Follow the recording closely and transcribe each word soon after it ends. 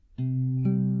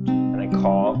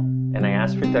call and I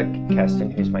asked for Doug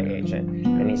Keston, who's my agent,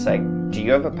 and he's like, do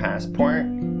you have a passport?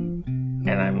 And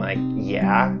I'm like,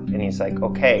 yeah. And he's like,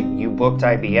 okay, you booked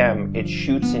IBM. It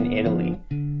shoots in Italy.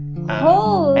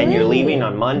 And you're leaving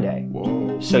on Monday.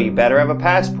 Whoa. So you better have a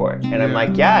passport. And I'm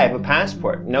like, yeah, I have a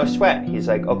passport. No sweat. He's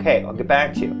like, okay, I'll get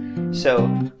back to you. So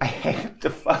I hang up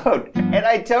the phone and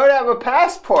I don't have a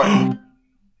passport.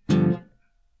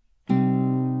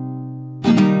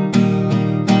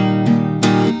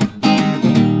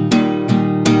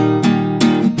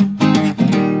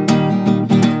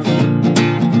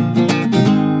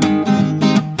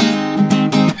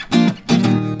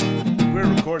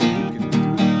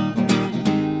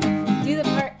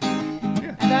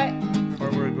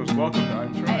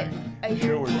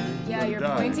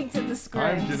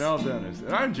 I'm Janelle Dennis,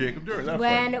 and I'm Jacob Durr.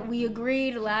 When we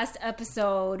agreed last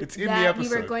episode that we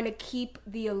were going to keep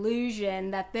the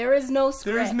illusion that there is no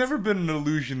script. There's never been an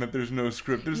illusion that there's no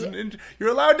script. There's you're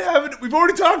allowed to have it. We've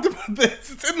already talked about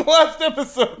this. It's in the last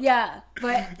episode. Yeah,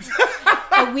 but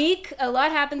a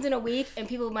lot happens in a week, and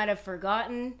people might have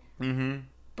forgotten. Mm-hmm.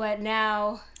 But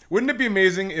now... Wouldn't it be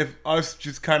amazing if us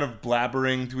just kind of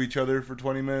blabbering to each other for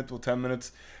 20 minutes, 10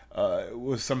 minutes...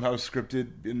 was somehow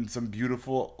scripted in some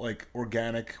beautiful, like,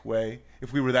 organic way.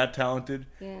 If we were that talented.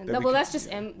 Yeah. That's just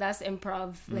that's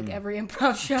improv, like every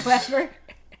improv show ever.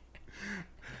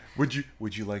 Would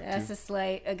you like That's a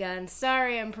slight again.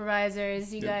 Sorry,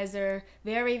 improvisers. You guys are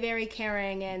very, very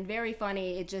caring and very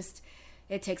funny.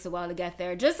 It takes a while to get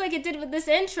there. Just like it did with this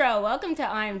intro. Welcome to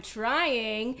I'm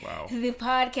Trying, the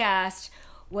podcast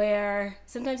where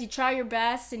sometimes you try your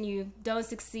best and you don't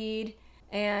succeed.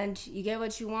 And you get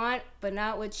what you want, but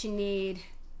not what you need.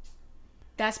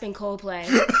 That's been Coldplay.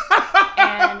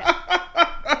 And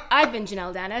I've been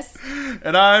Janelle Dennis.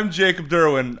 And I'm Jacob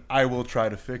Derwin. I will try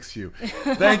to fix you.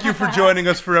 Thank you for joining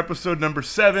us for episode number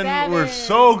 7. We're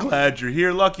so glad you're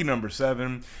here. Lucky number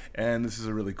 7. And this is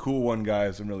a really cool one,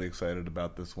 guys. I'm really excited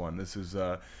about this one. This is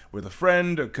with a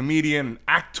friend, a comedian, an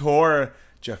actor,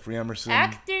 Jeffrey Emerson.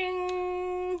 Acting.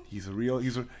 He's a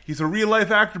real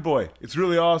life actor boy. It's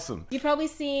really awesome. You've probably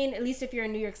seen, at least if you're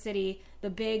in New York City, the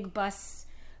big bus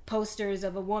posters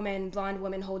of a blonde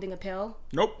woman holding a pill.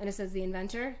 Nope. And it says The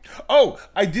Inventor. Oh,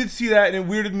 I did see that and it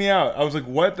weirded me out. I was like,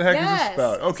 what the heck is this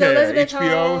about? Okay, so Elizabeth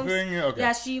HBO Holmes, thing? Okay.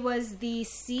 Yeah, she was the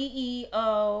CEO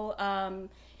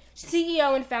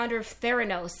and founder of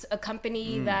Theranos, a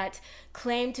company that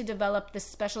claimed to develop this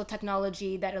special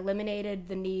technology that eliminated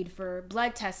the need for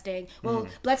blood testing. Well,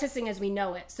 blood testing as we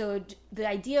know it. So the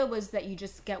idea was that you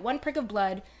just get one prick of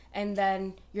blood and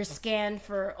then you're scanned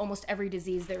for almost every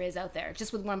disease there is out there,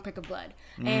 just with one prick of blood.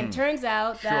 And turns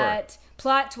out that,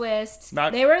 plot twist,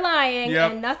 they were lying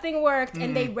and nothing worked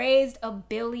and they raised $1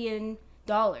 billion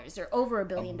or over $1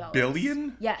 billion. $1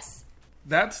 billion? Yes.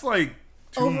 That's like...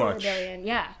 Too over much. $1 billion,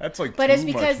 yeah. That's like but too it's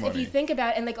because much if you think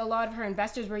about it, and like a lot of her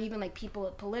investors were even like people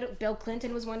at Bill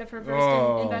Clinton was one of her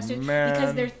first investors, man.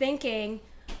 because they're thinking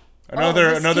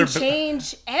another can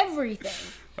change everything.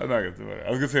 I'm not gonna do it. I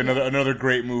was gonna say another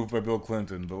great move by Bill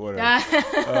Clinton, but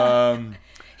whatever.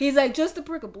 He's like, just a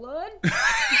prick of blood?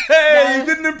 Hey, you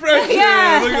did an impression.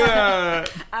 Yeah. Look at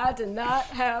that. I did not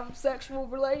have sexual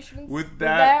relations with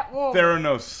that woman.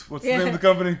 Theranos. What's the name of the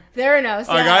company? Theranos.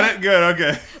 Oh, I got it? Good,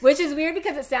 okay. Which is weird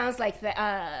because it sounds like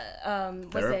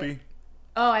Therapy?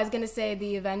 Oh, I was going to say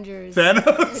the Avengers.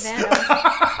 Thanos?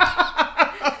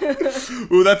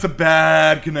 Ooh, that's a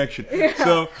bad connection.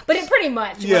 So, but it pretty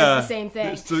much was the same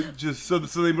thing. So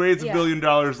they raised $1 billion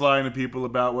lying to people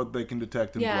about what they can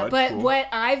detect in blood. Yeah, but what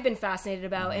I've been fascinated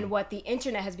about and what the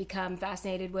internet has become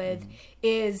fascinated with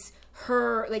is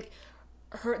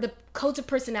the cult of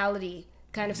personality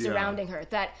kind of surrounding her.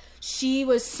 That she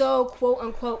was so quote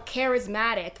unquote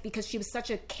charismatic because she was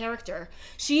such a character.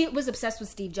 She was obsessed with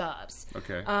Steve Jobs.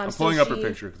 Okay, I'm pulling up her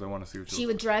picture because I want to see what she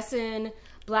would dress in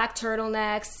black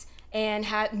turtlenecks and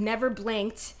had never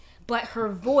blinked, but her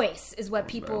voice is what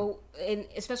people,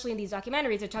 especially in these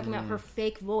documentaries, are talking about her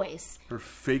fake voice. Her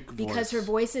fake voice. Because her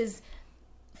voice is,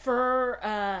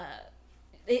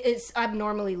 it's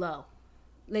abnormally low.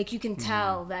 Like, you can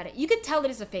tell that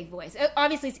it's a fake voice.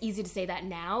 Obviously, it's easy to say that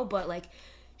now, but, like,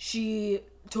 she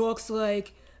talks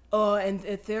like, and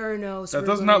Theranos. That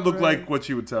does not look like what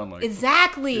she would sound like.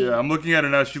 Exactly. Yeah, I'm looking at her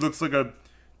now. She looks like a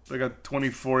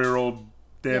 24-year-old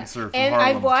dancer from and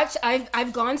Harlem.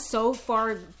 I've gone so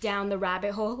far down the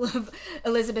rabbit hole of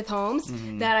Elizabeth Holmes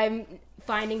that I'm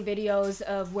finding videos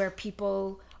of where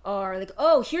people are like,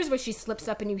 oh, here's where she slips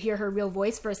up and you hear her real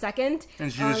voice for a second.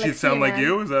 And she sound like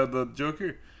you? Is that the joke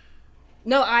here?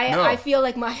 No, I feel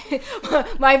like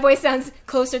my voice sounds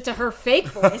closer to her fake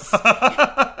voice.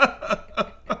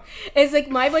 It's like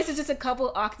my voice is just a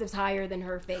couple octaves higher than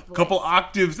her fake voice. Couple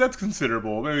octaves, that's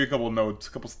considerable. Maybe a couple notes,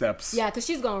 a couple steps. Yeah, because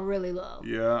she's going really low.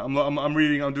 Yeah, I'm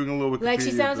reading. I'm doing a little Wikipedia Like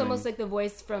she sounds thing. almost like the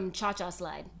voice from Cha Cha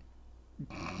Slide.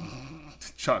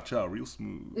 Cha cha, real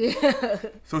smooth. Yeah.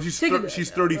 So she's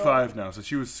 35 now. So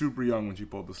she was super young when she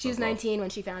pulled this. She was 19 when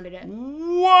she founded it.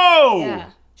 Whoa! Yeah,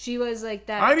 she was like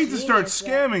that. I need to start genius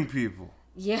scamming people.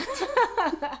 Yeah.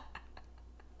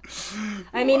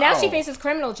 I mean, now she Wow. faces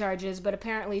criminal charges, but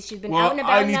apparently she's been out and Well,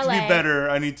 about I in need LA. to be better.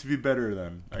 I need to be better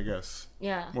then, I guess.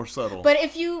 Yeah. More subtle. But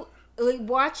if you like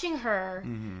watching her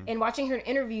and watching her in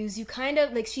interviews, you kind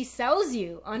of like she sells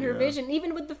you on her Yeah. vision,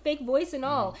 even with the fake voice and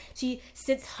all. She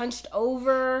sits hunched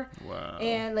over, Wow.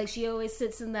 and like she always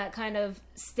sits in that kind of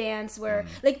stance where,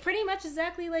 like, pretty much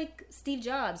exactly like Steve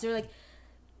Jobs. They're like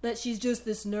that she's just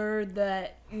this nerd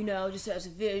that just has a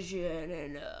vision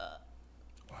and.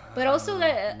 But also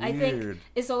that I think Weird.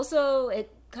 it's also it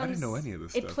comes. I didn't know any of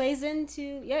this It stuff. plays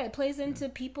into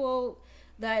people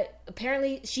that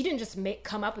apparently she didn't just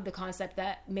come up with the concept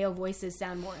that male voices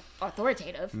sound more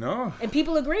authoritative. No. And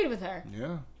people agreed with her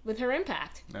Yeah, with her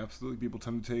impact. absolutely. People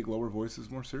tend to take lower voices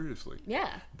more seriously. Yeah,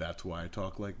 That's why I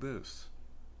talk like this.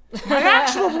 My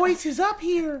actual voice is up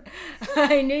here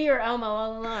I knew you were Elmo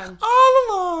all along. all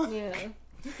along.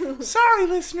 Yeah, Sorry,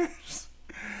 listeners.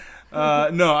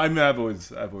 No, I mean I've always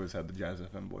had the Jazz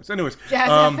FM voice. Anyways, Jazz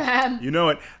FM. you know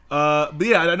it. But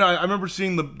yeah, I remember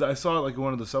seeing I saw it like in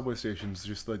one of the subway stations.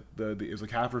 Just like it was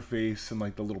like half her face and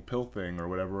like the little pill thing or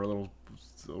whatever, a little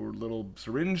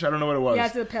syringe. I don't know what it was. yeah,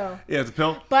 it's a pill. Yeah, it's a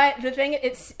pill. But the thing,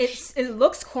 it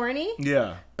looks corny,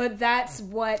 Yeah, but that's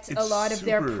what a It's lot of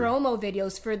their super- promo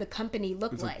videos for the company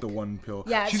look it's like. like the one pill.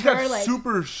 Yeah, it's she's got her, like-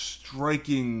 super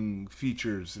striking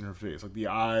features in her face, like the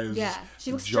eyes. Yeah,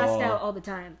 she the looks jaw. stressed out all the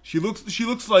time. She looks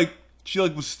like she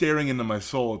was staring into my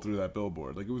soul through that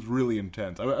billboard. Like it was really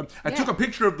intense. I took a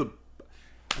picture of the.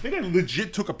 I think I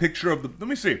legit took a picture of the. Let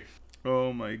me see.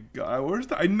 Oh my god, where's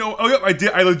the? I know. Oh yep, I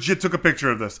did. I legit took a picture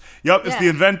of this. Yep, it's Yeah. the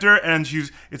inventor, and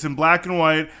it's in black and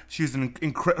white. She's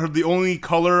the only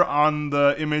color on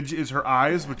the image is her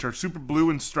eyes, which are super blue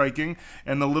and striking,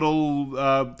 and the little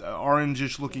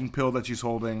orangish looking pill that she's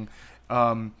holding.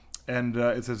 And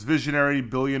it says "visionary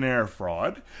billionaire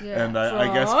fraud," Yeah. and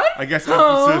Fraud? I guess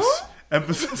Huh?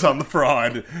 emphasis on the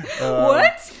fraud.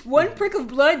 What? One prick of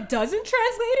blood doesn't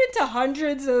translate into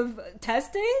hundreds of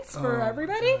testings for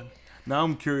everybody? Now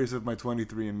I'm curious if my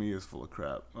 23andMe is full of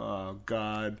crap. Oh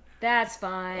God. That's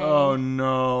fine. Oh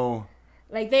no.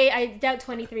 Like I doubt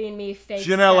 23andMe fakes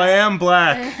Janelle, I that. am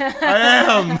black.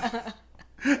 I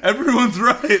am. Everyone's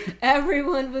right.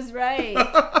 Everyone was right.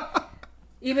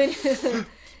 Even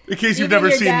In case you've Even never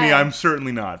your seen me, dad. I'm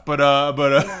certainly not. But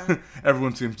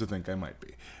everyone seems to think I might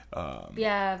be.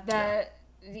 yeah, that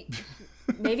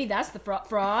maybe that's the fraud.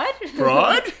 Fraud?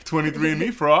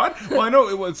 23andMe fraud? Well, I know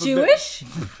it was Jewish?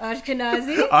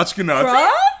 Ashkenazi? Ashkenazi.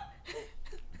 Fraud?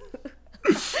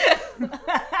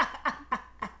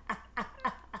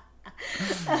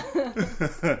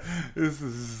 This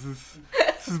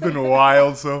has been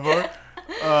wild so far.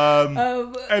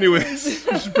 Anyways,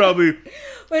 we should probably.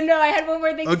 But no, I had one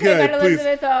more thing to Okay, say about please.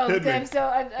 Elizabeth Holmes. Hit me.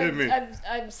 I'm Hit me.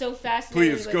 I'm so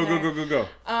fascinated. Please with go, her. go, go, go, go.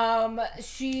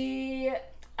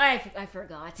 I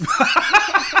forgot.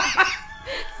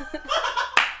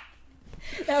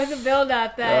 That was a build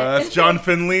up. That's John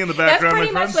Finley in the That's background,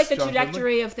 pretty my much friends. like the John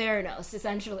trajectory of Theranos,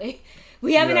 essentially.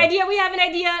 We have an Yeah. idea. We have an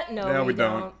idea. No, No, we we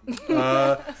don't.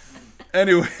 don't.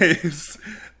 Anyways,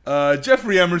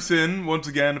 Jeffrey Emerson, once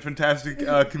again, a fantastic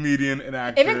comedian and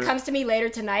actor. If it comes to me later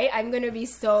tonight, I'm gonna be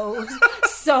so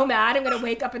mad. I'm gonna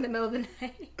wake up in the middle of the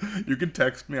night. You can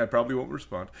text me. I probably won't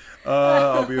respond.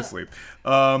 I'll be asleep.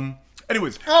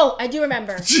 Anyways, Oh, I do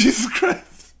remember. Jesus Christ.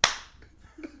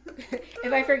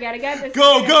 If I forget again, this is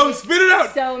Go, gonna go, be spit it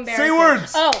out. So embarrassing. Say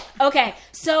words. Oh, okay.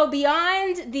 So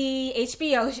beyond the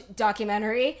HBO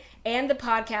documentary and the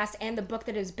podcast and the book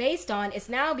that it is based on, it's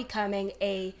now becoming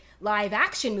a live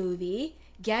action movie.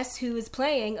 Guess who is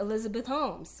playing Elizabeth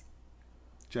Holmes?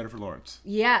 Jennifer Lawrence.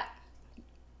 Yeah.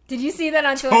 Did you see that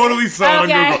on Twitter? Totally saw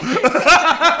it on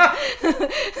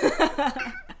Google.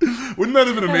 Wouldn't that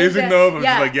have been amazing Okay. though? If I was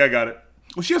Yeah. just like, yeah, got it.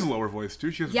 Well, she has a lower voice too.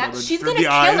 She has Yeah, the, she's the gonna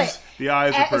kill eyes. it. The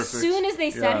eyes are As perfect. soon as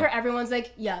they said Yeah. her, everyone's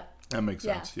like, yeah. That makes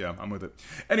Yeah. sense. Yeah, I'm with it.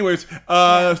 Anyways,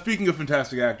 speaking of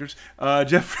fantastic actors,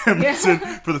 Jeffrey Emerson,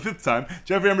 for the fifth time,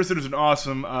 Jeffrey Emerson is an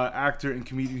awesome actor and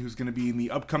comedian who's going to be in the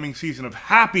upcoming season of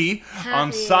Happy on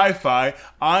Sci-Fi.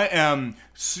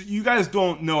 You guys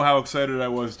don't know how excited I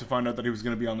was to find out that he was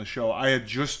going to be on the show. I had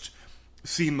just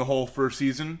seen the whole first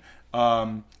season.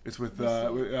 It's with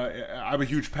I'm a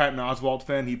huge Patton Oswalt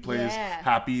fan. He plays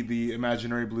Happy, the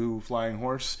imaginary blue flying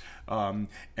horse.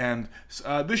 And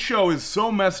this show is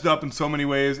so messed up in so many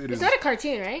ways. It's not a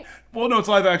cartoon, right? Well, no, it's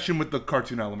live action with the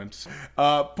cartoon elements.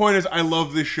 Point is, I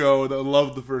love this show. I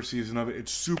love the first season of it.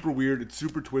 It's super weird. It's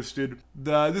super twisted.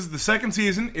 This is the second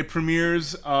season. It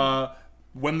premieres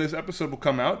when this episode will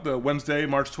come out, the Wednesday,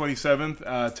 March 27th,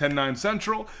 10/9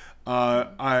 Central.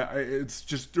 It's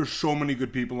just, there's so many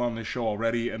good people on this show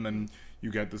already, and then you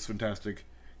get this fantastic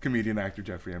comedian actor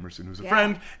Jeffrey Emerson, who's a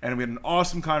friend, and we had an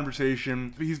awesome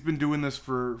conversation. He's been doing this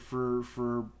for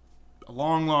a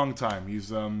long time.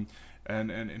 He's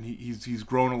and he's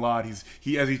grown a lot.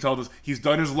 He as he told us, he's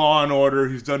done his Law and Order,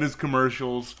 he's done his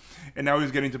commercials, and now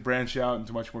he's getting to branch out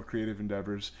into much more creative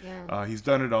endeavors. He's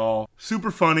done it all.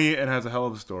 Super funny and has a hell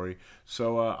of a story.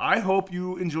 So I hope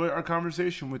you enjoy our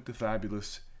conversation with the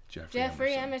fabulous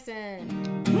Jeffrey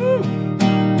Emerson. Woo!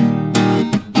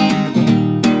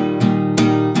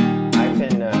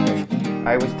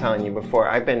 I was telling you before,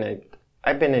 I've been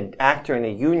an actor in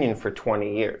a union for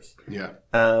 20 years. Yeah.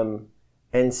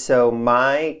 And so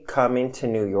my coming to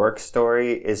New York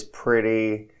story is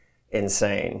pretty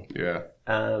insane. Yeah.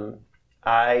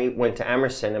 I went to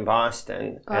Emerson in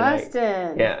Boston.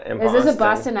 Boston. In Boston. Is this a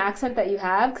Boston accent that you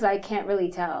have? Because I can't really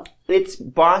tell.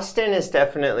 Boston is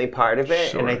definitely part of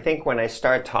it. Sure. And I think when I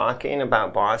start talking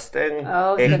about Boston,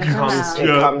 it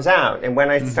comes out. And when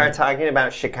I start talking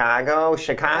about Chicago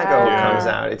comes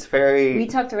out. It's very... We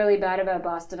talked really bad about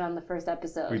Boston on the first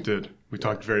episode. We did. We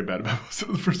talked very bad about Boston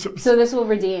on the first episode. So this will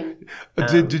redeem.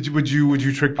 Would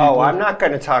you trick people? Oh, I'm not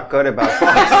going to talk good about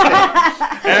Boston.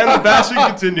 And the bashing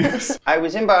continues. I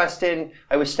was in Boston.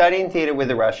 I was studying theater with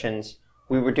the Russians.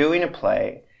 We were doing a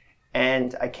play.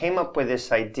 And I came up with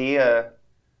this idea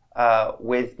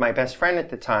with my best friend at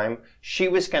the time. She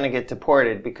was going to get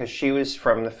deported because she was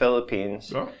from the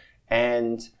Philippines. Oh.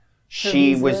 And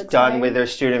she was done with her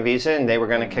student visa and they were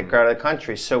going to kick her out of the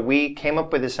country. So we came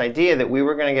up with this idea that we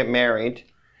were going to get married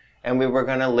and we were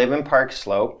going to live in Park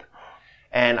Slope.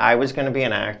 And I was going to be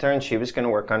an actor and she was going to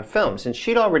work on films. And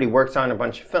she'd already worked on a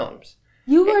bunch of films.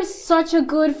 You were such a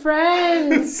good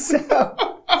friend.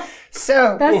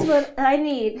 So that's what I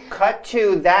need. Cut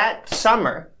to that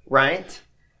summer, right?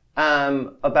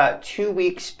 About 2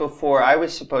 weeks before I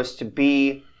was supposed to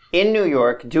be in New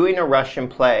York doing a Russian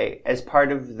play as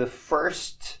part of the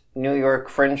first New York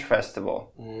Fringe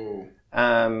Festival.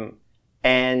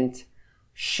 And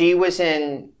she was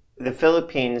in the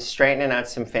Philippines straightening out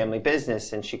some family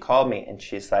business, and she called me and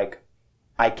she's like,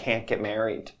 I can't get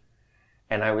married.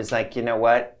 And I was like, you know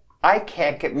what? I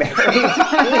can't get married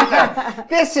either.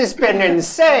 This has been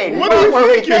insane. What were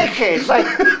we thinking? Like,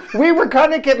 we were going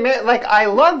to get married. Like, I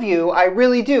love you. I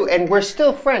really do. And we're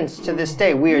still friends to this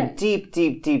day. We are deep,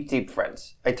 deep, deep, deep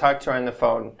friends. I talk to her on the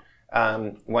phone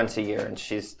once a year, and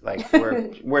she's like,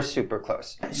 we're super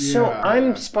close. Yeah. So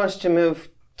I'm supposed to move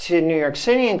to New York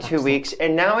City in 2 weeks,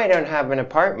 and now I don't have an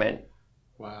apartment.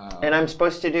 Wow. And I'm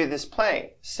supposed to do this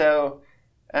play. So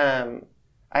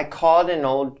I called an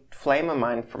old flame of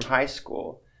mine from high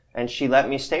school, and she let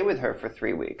me stay with her for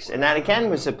 3 weeks. And that, again,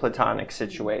 was a platonic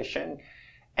situation.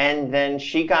 And then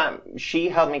she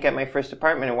helped me get my first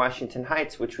apartment in Washington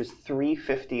Heights, which was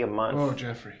 $350 a month. Oh,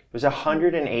 Jeffrey. It was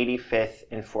 185th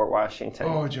in Fort Washington.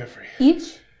 Oh, Jeffrey.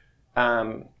 Each?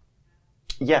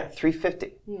 Yeah,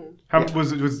 $350. Yeah. How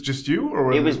was it just you,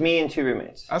 or it was me and two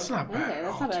roommates? That's not bad. Okay,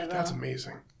 that's not bad at all. That's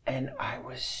amazing. And I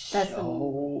was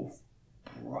so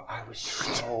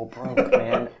broke,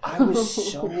 man. I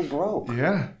was so broke.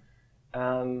 Yeah.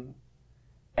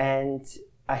 And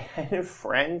I had a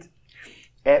friend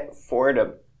at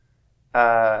Fordham,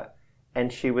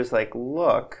 and she was like,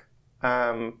 look,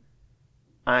 I'm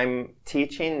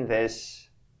teaching this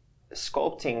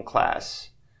sculpting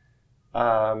class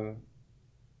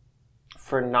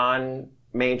for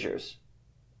non-majors,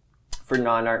 for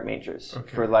non-art majors,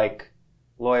 for like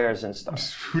lawyers and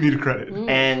stuff. Who need a credit?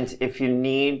 And if you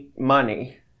need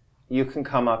money, you can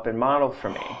come up and model for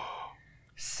me.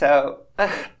 So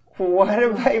one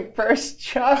of my first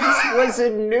jobs was a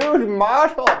nude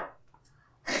model.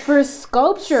 For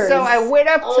sculptures. So I went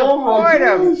up to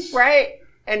Fordham, right?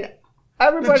 And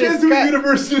everybody's the Jesuit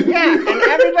University. Yeah, and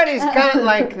everybody's got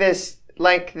like this,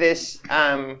 like this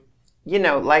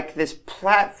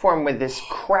platform with this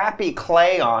crappy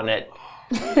clay on it.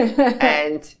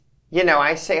 And,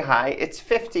 I say hi, it's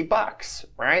 $50,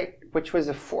 right? Which was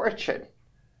a fortune.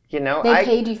 They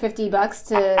paid you $50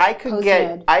 to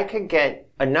I could get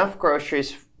enough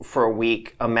groceries for a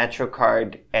week, a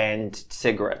MetroCard, and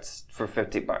cigarettes for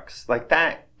 $50. Like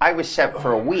that, I was set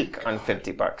for a week on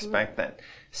 $50 back then.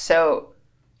 So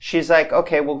she's like,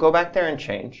 okay, we'll go back there and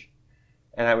change.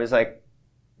 And I was like,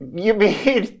 you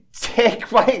mean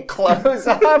take my clothes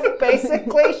off,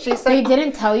 basically? She's They like,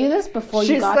 didn't tell you this before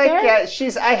you she's got like, there?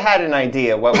 yeah, I had an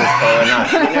idea what was going on.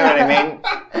 You know what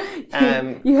I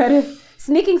mean? You had a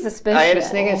sneaking suspicion. I had a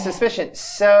sneaking suspicion.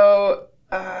 So,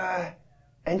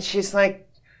 and she's like,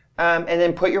 and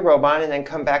then put your robe on and then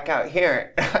come back out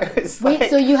here. I was Wait, like,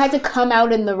 so you had to come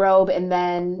out in the robe and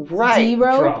then de-robe?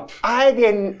 Drop. I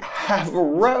didn't have a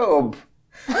robe.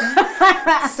 So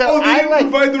Oh, they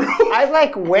didn't provide the robe. I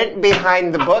like went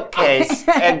behind the bookcase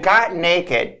and got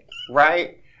naked,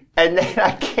 right? And then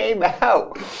I came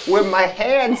out with my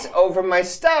hands over my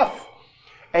stuff.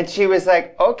 And she was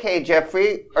like, okay,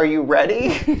 Jeffrey, are you ready?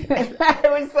 And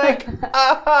I was like,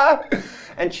 uh-huh.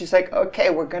 And she's like, okay,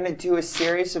 we're going to do a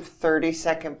series of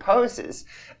 30-second poses.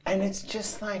 And it's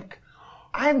just like,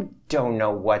 I don't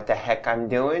know what the heck I'm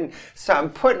doing. So I'm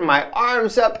putting my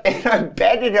arms up and I'm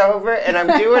bending over and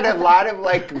I'm doing a lot of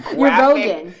like graphic. You're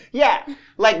voguing. Yeah,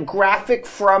 like graphic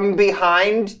from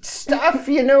behind stuff,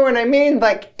 you know what I mean?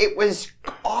 Like it was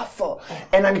awful.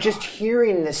 And I'm just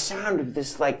hearing the sound of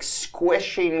this like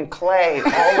squishing clay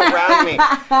all around me.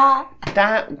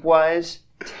 That was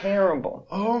terrible.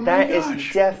 Oh my That gosh.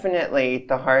 is definitely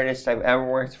the hardest I've ever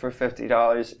worked for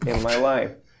 $50 in my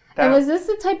life. And was this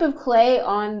the type of clay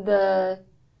on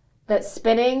that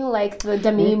spinning, like the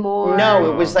Demi Moore?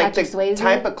 No, it was like the Patrick Swayze?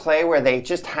 type of clay where they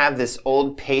just have this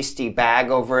old pasty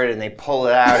bag over it and they pull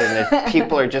it out and the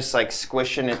people are just like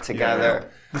squishing it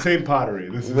together The same pottery.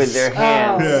 This is with their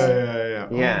hands. Yeah.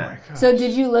 Yeah. Oh my God. So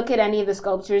did you look at any of the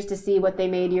sculptures to see what they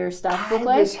made your stuff look I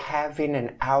like? was having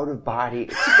an out-of-body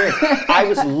experience. I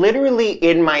was literally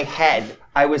in my head.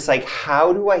 I was like,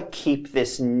 how do I keep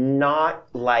this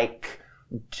not like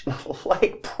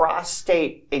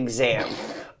prostate exam?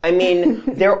 I mean,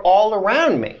 they're all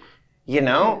around me, you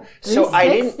know? So I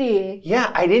didn't 360.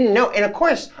 Yeah, I didn't know. And of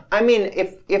course, I mean,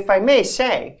 if I may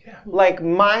say, like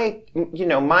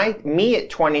me at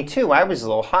 22, I was a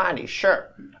little hottie,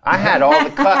 sure. I had all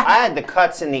the I had the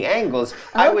cuts and the angles.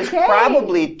 I was Okay.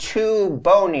 probably too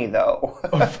bony though.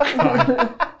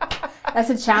 That's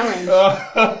a challenge.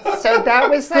 So that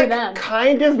was them. like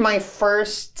kind of my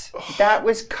first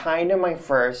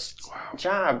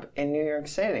job in New York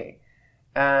City.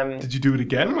 Did you do it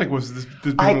again? Like, was this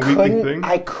been I a weekly thing?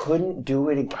 couldn't do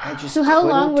it again. I just So how couldn't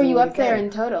long were do you it up there again.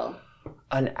 in total?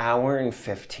 An hour and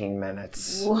 15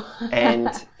 minutes. And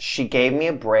she gave me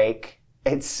a break.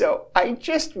 And so I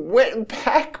just went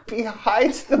back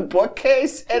behind the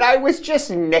bookcase and I was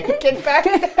just naked back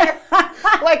there.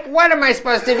 Like, what am I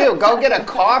supposed to do? Go get a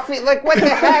coffee? Like, what the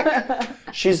heck?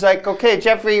 She's like, okay,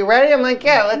 Jeffrey, you ready? I'm like,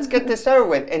 yeah, let's get this over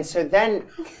with. And so then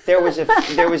there was a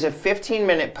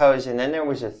 15-minute pose and then there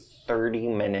was a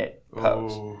 30-minute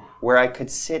pose where I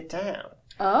could sit down.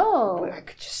 Oh. Where I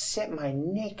could just sit my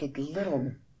naked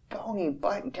little bony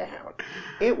butt down.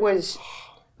 It was...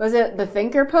 Was it the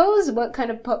thinker pose? What kind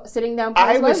of sitting down pose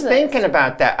I was this? thinking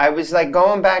about that. I was like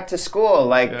going back to school,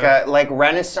 like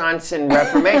Renaissance and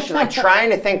Reformation, like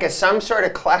trying to think of some sort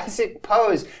of classic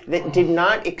pose that did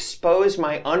not expose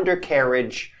my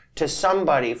undercarriage to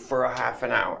somebody for a half an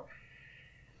hour.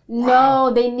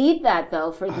 No, they need that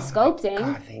though for the sculpting.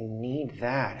 God, they need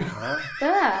that, huh?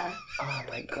 Yeah. Oh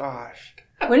my gosh.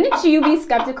 Wouldn't you be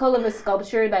skeptical of a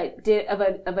sculpture that did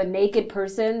of a naked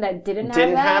person that didn't have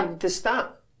Didn't that? have the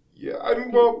stuff. Yeah, I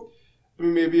mean,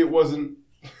 maybe it wasn't.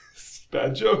 It's a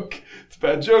bad joke. It's a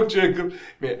bad joke, Jacob.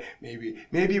 Maybe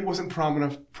it wasn't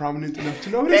prominent enough to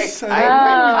notice.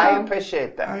 I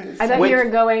appreciate that. I thought you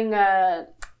were going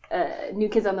New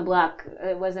Kids on the Block.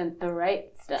 It wasn't the right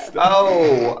stuff.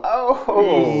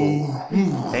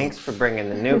 Thanks for bringing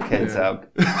the new kids up.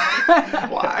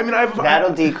 Well, I mean,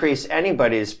 That'll decrease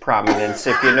anybody's prominence,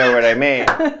 if you know what I mean.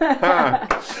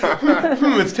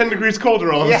 it's 10 degrees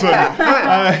colder all of a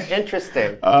sudden.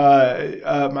 Interesting.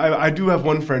 I do have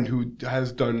one friend who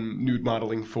has done nude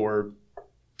modeling for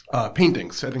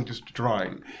paintings, I think just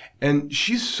drawing. And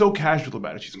she's so casual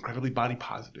about it. She's incredibly body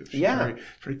positive. She's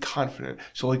very confident.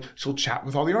 She'll chat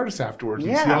with all the artists afterwards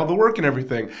and see all the work and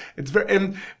everything. It's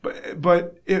very,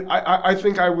 I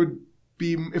think I would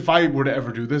be, if I were to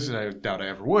ever do this, and I doubt I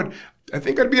ever would, I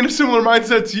think I'd be in a similar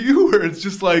mindset to you where it's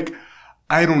just like,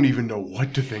 I don't even know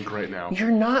what to think right now. You're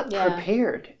not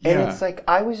prepared. And it's like,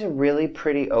 I was a really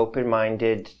pretty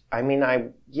open-minded, I mean,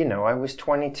 I was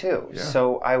 22. Yeah.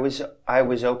 So I was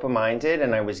open-minded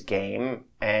and I was game,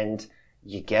 and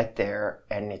you get there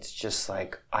and it's just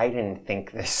like, I didn't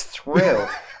think this through.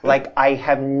 Like, I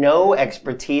have no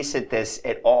expertise at this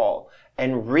at all.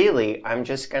 And really, I'm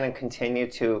just going to continue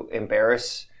to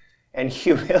embarrass and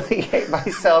humiliate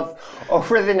myself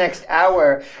over the next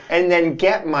hour and then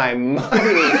get my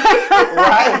money,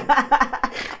 right?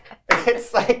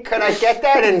 It's like, could I get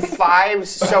that in 5s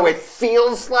so it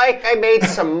feels like I made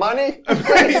some money?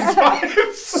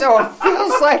 So it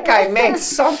feels like I made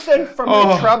something from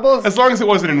my troubles? As long as it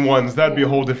wasn't in 1s, that'd be a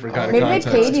whole different kind of Maybe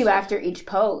context. they paid you after each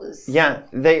pose. Yeah,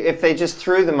 if they just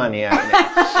threw the money at me,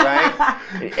 right?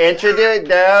 Introduce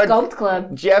now, Sculpt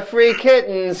Club. Jeffrey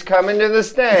Kitten's coming to the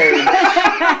stage.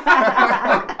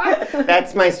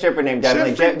 That's my stripper name,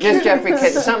 definitely. Just Jeffrey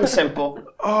Kitten, something simple.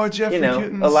 Oh, Jeffrey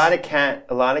Kittens. A lot of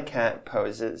cat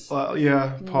poses. Well,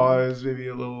 yeah, pause, maybe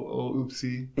a little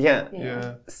oopsie.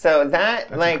 Yeah. So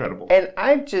that's incredible. And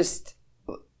I've just,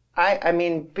 I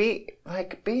mean,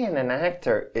 being an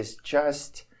actor is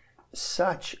just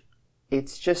such a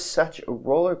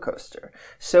roller coaster.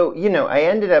 So,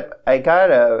 I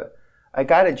got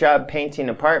a job painting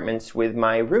apartments with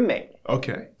my roommate.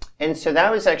 Okay. And so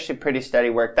that was actually pretty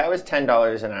steady work. That was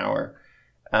 $10 an hour.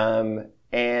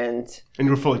 And you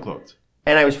were fully clothed.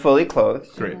 And I was fully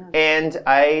clothed. Great. And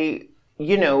I,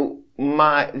 the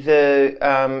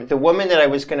woman that I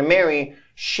was going to marry,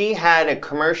 she had a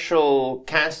commercial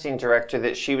casting director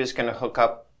that she was going to hook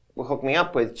me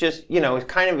up with. Just,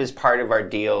 kind of as part of our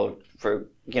deal for,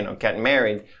 getting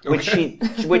married, which she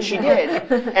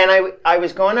did. And I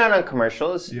was going out on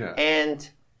commercials. Yeah.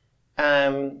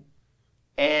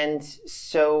 And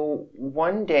so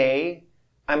one day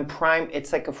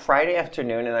it's like a Friday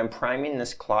afternoon and I'm priming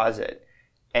this closet.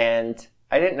 And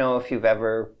I didn't know if you've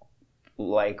ever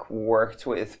worked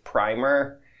with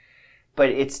primer, but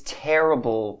it's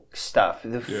terrible stuff.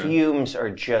 The fumes are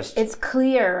just... It's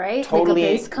clear, right? Totally, like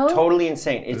a base coat? Totally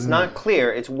insane. It's not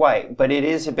clear, it's white, but it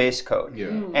is a base coat. Yeah.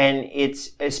 And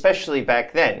it's, especially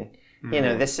back then,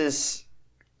 this is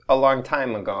a long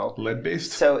time ago.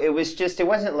 Lead-based? So it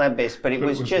wasn't lead-based, but it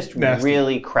was just nasty.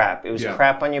 Really crap. It was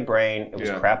crap on your brain. It was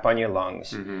crap on your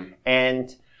lungs.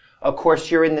 And, of course,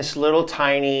 you're in this little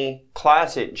tiny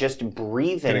closet just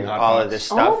breathing all of this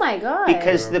stuff. Oh, my God.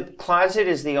 Because the closet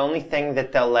is the only thing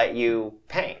that they'll let you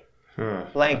paint.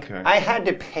 Okay. I had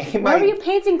to pay Why are you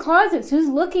painting closets? Who's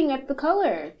looking at the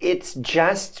color? It's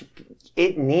just...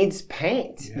 It needs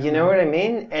paint. Yeah. You know what I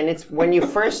mean? And it's when you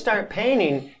first start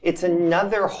painting, it's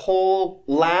another whole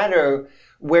ladder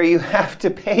where you have to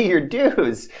pay your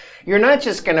dues. You're not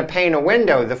just going to paint a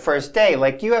window the first day.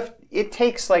 It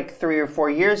takes 3 or 4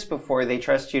 years before they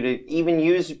trust you to even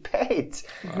use paint.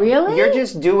 Really? You're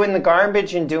just doing the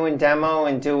garbage and doing demo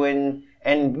and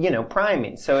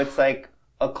priming. So it's like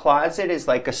a closet is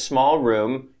like a small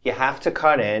room. You have to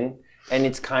cut in. And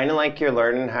it's kind of like you're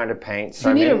learning how to paint. So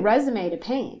you need a resume to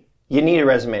paint. You need a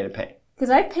resume to paint. Because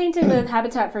I've painted with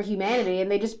Habitat for Humanity,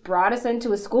 and they just brought us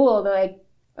into a school. They're like,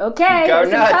 okay, go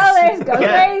here's nuts. some colors, go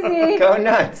crazy. Go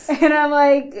nuts. And I'm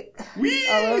like,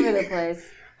 all over the place.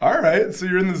 All right, so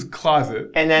you're in this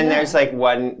closet. And then there's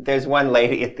one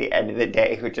lady at the end of the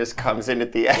day who just comes in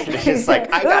at the end and is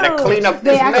like, I gotta clean up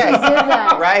this mess. They actually did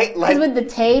that. Right? Because with the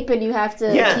tape and you have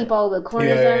to keep all the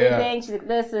corners and everything. She's like,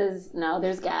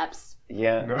 there's gaps.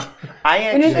 Yeah. No.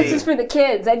 And this is for the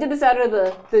kids. I did this out of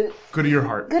the good of your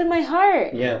heart. Good of my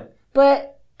heart. Yeah.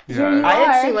 But here you I are.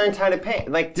 actually learned how to paint.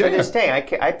 To this day, I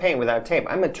paint without tape.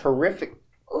 I'm a terrific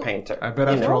painter. I bet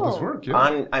after all this work,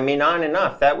 on and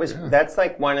off. That's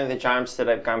like one of the jobs that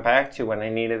I've gone back to when I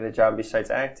needed a job besides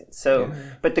acting. So,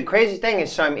 but the crazy thing is,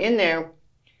 so I'm in there,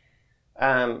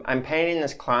 I'm painting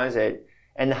this closet,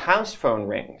 and the house phone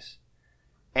rings.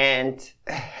 And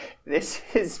this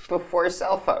is before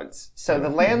cell phones. So the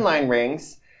landline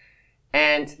rings,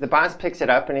 and the boss picks it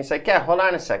up, and he's like, yeah, hold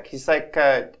on a sec. He's like,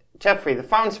 Jeffrey, the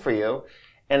phone's for you.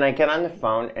 And I get on the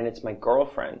phone, and it's my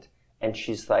girlfriend. And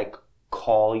she's like,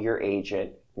 call your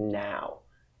agent now.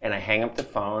 And I hang up the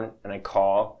phone, and I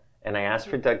call, and I ask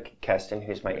for Doug Keston,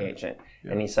 who's my agent.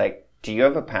 Yeah. And he's like, do you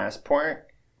have a passport?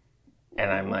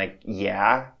 And I'm like,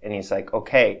 yeah. And he's like,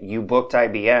 okay, you booked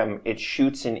IBM. It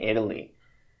shoots in Italy.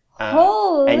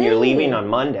 And you're leaving on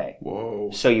Monday. Whoa.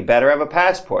 So you better have a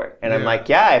passport. And I'm like,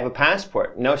 yeah, I have a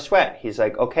passport. No sweat. He's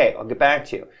like, okay, I'll get back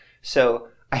to you. So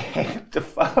I hang up the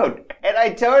phone, and I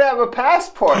don't have a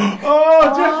passport. Jeffrey!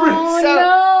 So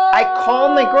I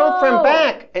call my girlfriend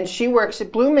back, and she works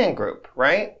at Blue Man Group,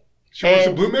 right? She works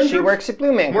at Blue Man Group? She works at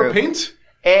Blue Man Group. More paint?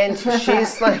 And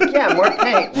she's like, yeah, more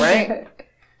paint, right?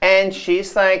 And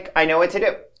she's like, I know what to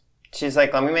do. She's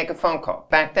like, let me make a phone call.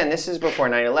 Back then, this is before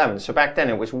 9/11, so back then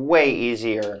it was way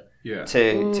easier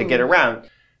to get around.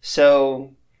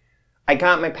 So I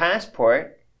got my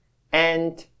passport,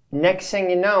 and next thing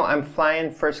you know, I'm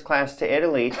flying first class to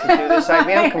Italy to do this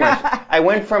IBM commercial. I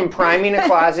went from priming a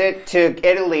closet to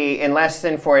Italy in less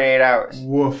than 48 hours.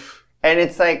 Woof. And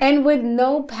it's like... And with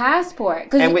no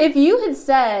passport. Because if you had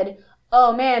said,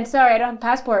 oh man, sorry, I don't have a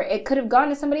passport, it could have gone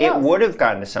to somebody else. It would have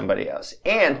gone to somebody else.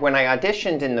 And when I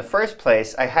auditioned in the first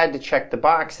place, I had to check the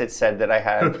box that said that I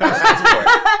had a passport.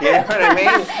 You know what I mean?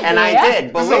 And I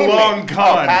did. This is a long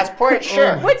con. Oh, passport?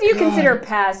 Sure. What do you consider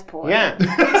passport? Yeah.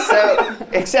 So,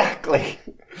 exactly.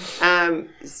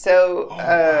 So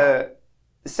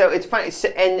it's funny,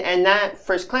 and that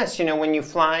first class, you know, when you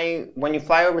fly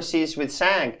overseas with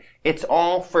SAG, it's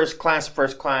all first class.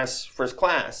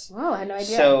 Oh, I had no idea.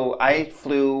 So I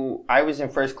was in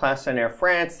first class on Air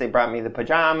France. They brought me the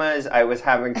pajamas. I was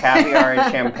having caviar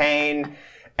and champagne,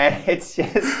 and it's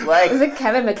just like... Was it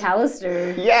Kevin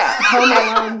McAllister? Yeah. Home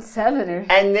Alone 7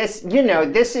 And this, you know,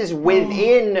 this is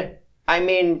within... I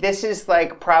mean, this is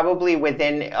like probably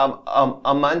within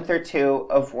a month or two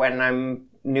of when I'm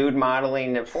nude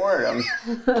modeling at Fordham.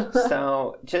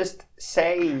 So just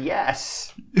say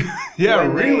yes. Yeah,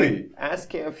 really.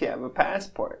 Ask you if you have a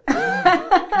passport.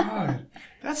 God,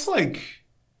 that's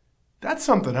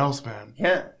something else, man.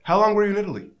 Yeah. How long were you in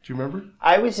Italy? Do you remember?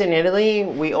 I was in Italy.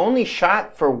 We only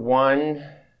shot for one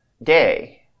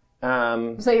day.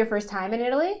 Was that your first time in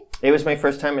Italy? It was my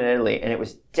first time in Italy, and it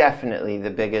was definitely the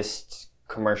biggest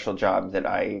commercial job that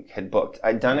I had booked.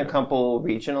 I'd done a couple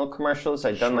regional commercials.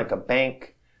 I'd done like a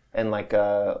bank and like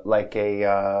a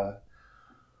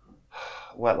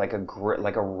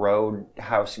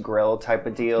Roadhouse grill type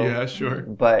of deal. Yeah, sure.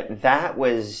 But that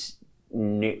was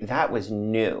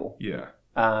new. Yeah.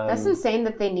 That's insane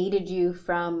that they needed you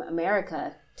from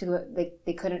America.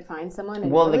 They couldn't find someone.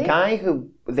 Well, Italy?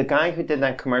 the guy who did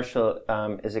that commercial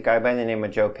is a guy by the name of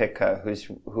Joe Pitka,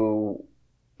 who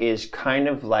is kind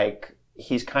of like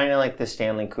the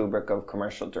Stanley Kubrick of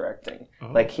commercial directing.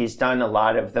 Oh. Like he's done a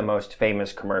lot of the most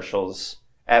famous commercials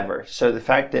ever. So the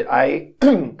fact that I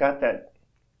got that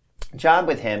job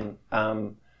with him,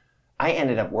 I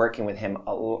ended up working with him.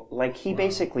 Like he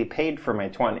basically paid for my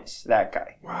 20s. That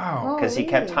guy. Wow. Because he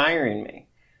kept hiring me.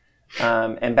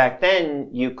 And back then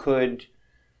you could,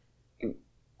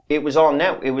 it was all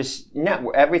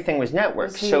everything was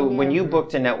network. So when you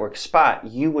booked a network spot,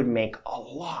 you would make a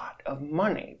lot of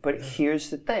money. But here's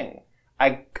the thing.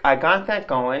 I got that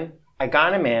going. I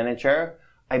got a manager.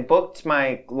 I booked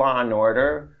my Law and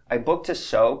Order. I booked a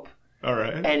soap. All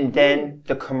right. And then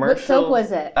the commercial. What soap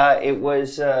was it? It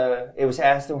was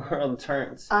As the World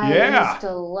Turns. I used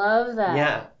to love that.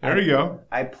 Yeah. There you go.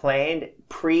 I played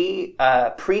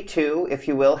pre-2, if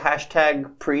you will, #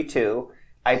 pre-2.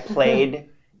 I played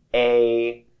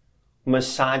a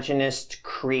misogynist,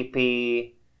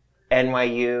 creepy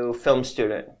NYU film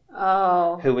student.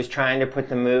 Oh. Who was trying to put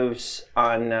the moves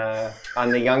on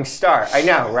the young star. I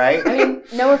know, right? I mean,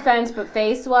 no offense, but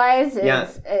face-wise,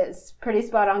 it's pretty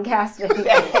spot-on casting.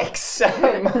 Thanks so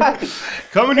much.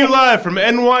 Coming to you live from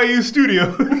NYU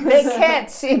Studio. They can't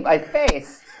see my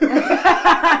face.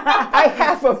 I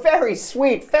have a very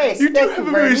sweet face. You do have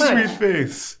a very sweet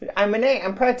face.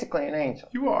 I'm practically an angel.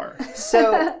 You are.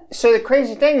 So the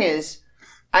crazy thing is,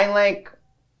 I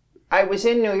was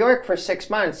in New York for 6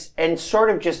 months and sort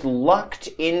of just lucked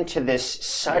into this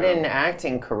sudden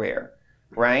acting career,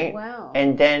 right? Wow.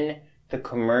 And then the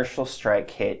commercial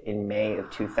strike hit in May of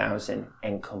 2000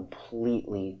 and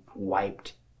completely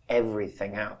wiped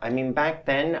everything out. I mean, back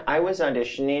then, I was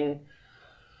auditioning.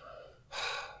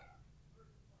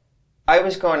 I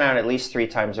was going out at least 3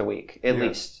 times a week, at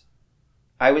least.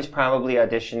 I was probably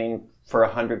auditioning for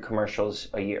 100 commercials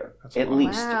a year, at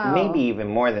least, maybe even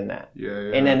more than that.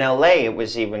 Yeah. And in LA, it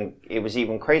was even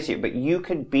crazier. But you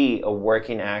could be a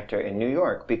working actor in New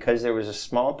York because there was a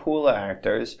small pool of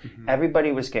actors. Mm-hmm.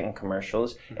 Everybody was getting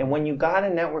commercials, and when you got a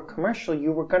network commercial,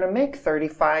 you were going to make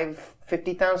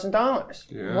 $50,000.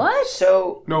 Yeah. What?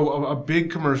 So a big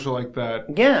commercial like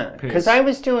that. Yeah, because I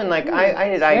was doing I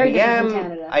did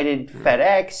IBM, I did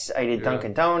FedEx, I did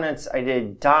Dunkin' Donuts, I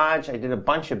did Dodge, I did a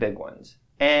bunch of big ones.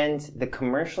 And the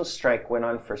commercial strike went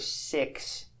on for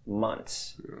 6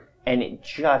 months. Yeah. And it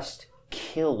just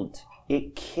killed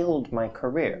my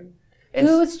career. And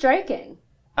who was striking?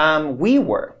 We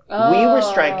were. We were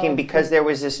striking because there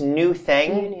was this new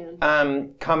thing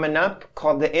coming up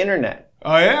called the internet.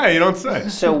 Oh, yeah, you don't say.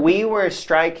 So we were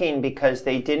striking because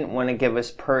they didn't want to give us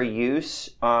per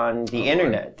use on the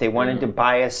internet. They wanted to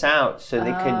buy us out so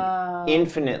they could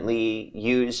infinitely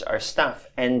use our stuff.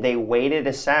 And they waited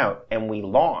us out, and we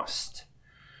lost.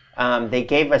 They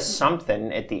gave us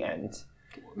something at the end.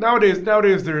 Nowadays,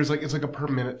 there's it's like a per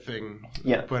minute thing.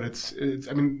 Yeah. But it's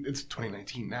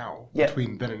 2019 now. Yeah.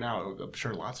 Between then and now, I'm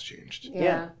sure lots changed.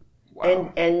 Yeah.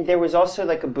 Wow. And there was also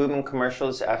like a boom in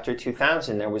commercials after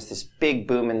 2000. There was this big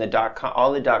boom in the .com.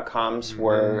 All the .coms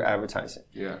were advertising.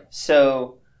 Yeah.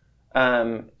 So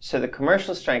So the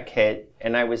commercial strike hit,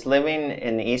 and I was living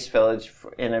in the East Village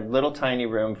in a little tiny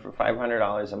room for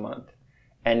 $500 a month,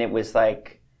 and it was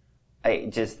like,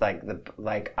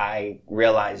 I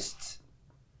realized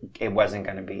it wasn't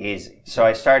going to be easy. So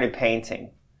I started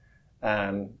painting,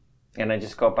 and I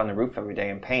just go up on the roof every day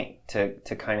and paint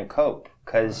to kind of cope,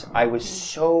 because I was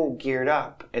so geared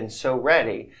up and so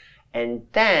ready. And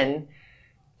then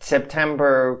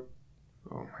September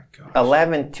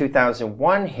 11th,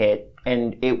 2001 hit,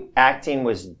 and acting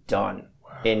was done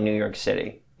in New York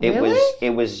City. It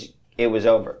was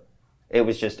over. It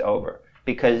was just over,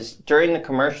 because during the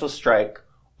commercial strike,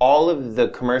 all of the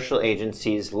commercial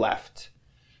agencies left.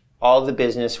 All the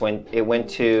business went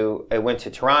to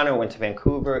Toronto, it went to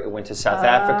Vancouver, it went to South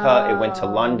Africa, it went to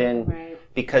London, right.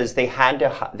 Because they had to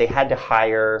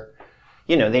hire,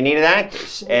 they needed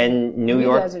actors, and New You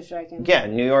York. guys are striking. Yeah,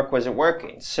 New York wasn't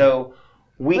working, so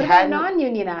we What had about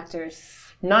non-union actors?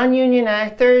 non-union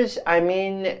actors. I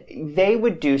mean, they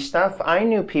would do stuff. I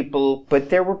knew people, but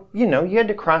there were, you had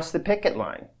to cross the picket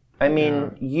line. I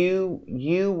mean,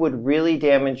 you would really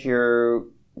damage your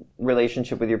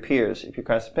relationship with your peers if you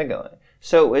cross the picket line.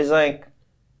 So it was like,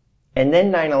 and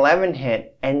then 9/11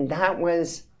 hit, and that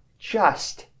was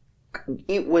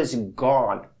it was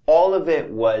gone. All of it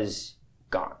was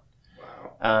gone.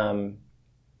 Wow.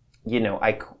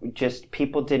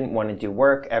 People didn't want to do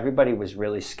work. Everybody was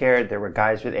really scared. There were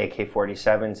guys with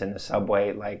AK-47s in the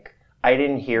subway. Like, I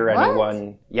didn't hear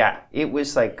anyone. Yeah, it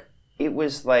was like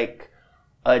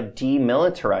a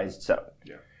demilitarized zone.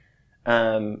 Yeah.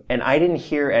 And I didn't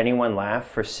hear anyone laugh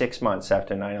for 6 months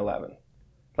after 9/11.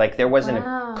 Like, there wasn't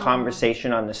a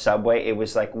conversation on the subway. It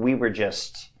was like we were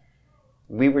just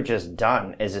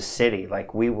done as a city.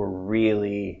 Like, we were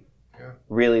really,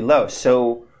 really low.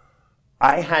 So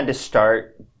I had to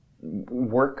start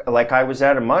work, like I was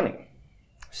out of money.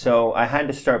 So I had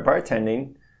to start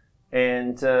bartending,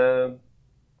 and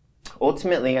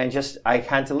ultimately I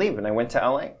had to leave, and I went to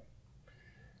LA.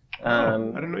 I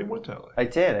didn't know you went to LA. I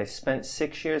did. I spent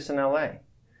 6 years in LA.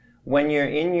 When you're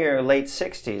in your late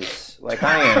 60s, like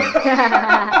I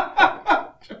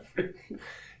am,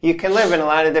 you can live in a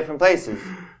lot of different places.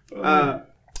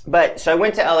 But so I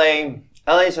went to LA.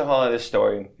 LA's a whole other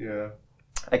story. Yeah.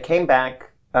 I came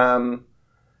back.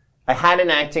 I had an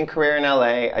acting career in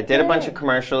LA. I did a bunch of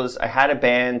commercials. I had a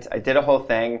band. I did a whole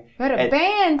thing. You had a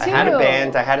band too. I had a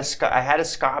band. I had a ska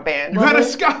band. You had a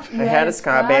ska band? I had a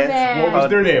ska band. What was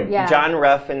their name? Yeah. John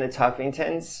Ruff and the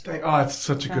Tuffingtons. Oh, it's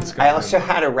such a good ska I band. also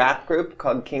had a rap group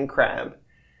called King Crab.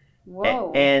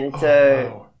 Whoa. And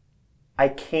Wow. I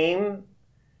came.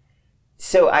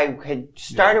 So I had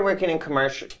started working in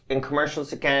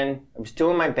commercials again. I was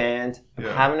doing my band. I'm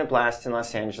having a blast in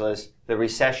Los Angeles. The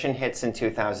recession hits in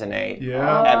 2008.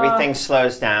 Yeah. Everything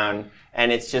slows down,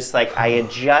 and it's just like I had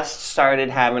just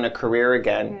started having a career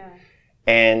again.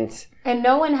 Yeah. And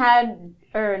no one had,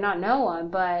 or not no one,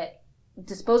 but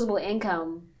disposable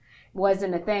income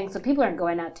wasn't a thing. So people aren't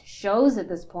going out to shows at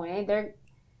this point. They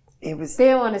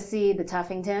don't want to see the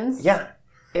Tuffingtons. Yeah.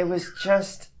 It was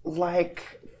just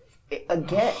like,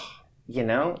 again,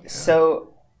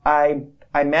 So I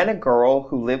met a girl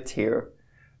who lived here,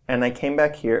 and I came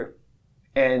back here,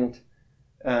 and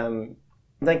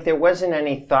there wasn't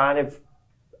any thought of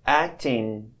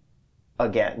acting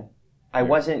again. I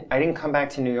didn't come back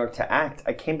to New York to act.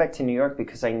 I came back to New York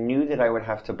because I knew that I would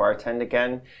have to bartend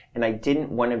again, and I didn't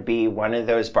want to be one of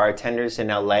those bartenders in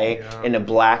LA in a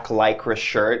black Lycra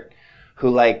shirt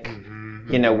who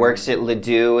works at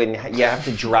Ledoux, and you have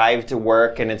to drive to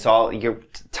work, and it's all, you're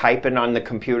typing on the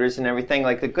computers and everything.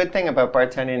 Like, the good thing about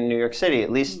bartending in New York City,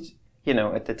 at least,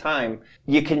 at the time,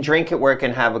 you can drink at work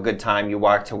and have a good time. You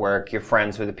walk to work, you're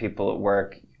friends with the people at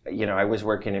work. I was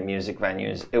working at music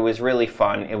venues. It was really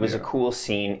fun. It was a cool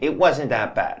scene. It wasn't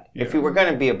that bad. Yeah. If you were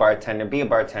going to be a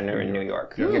bartender in New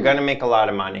York. Yeah. You're going to make a lot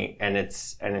of money, and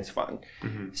it's fun.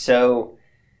 Mm-hmm. So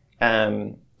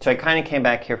I kind of came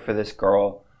back here for this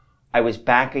girl. I was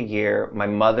back a year. My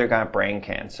mother got brain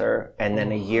cancer, and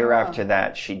then a year after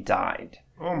that, she died.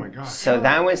 Oh my God! So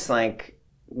that was like,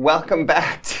 welcome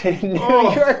back to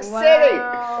New York City.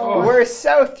 Wow. We're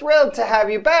so thrilled to have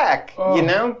you back.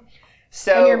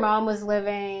 So and your mom was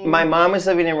living. My mom was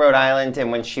living in Rhode Island, and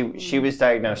when she was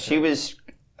diagnosed, she was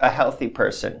a healthy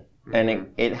person, and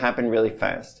it happened really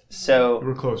fast. So we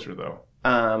were closer though.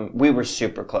 We were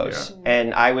super close. Yeah.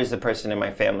 And I was the person in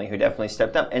my family who definitely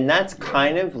stepped up. And that's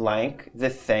kind of like the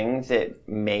thing that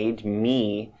made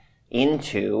me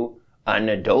into an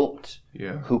adult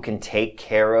who can take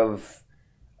care of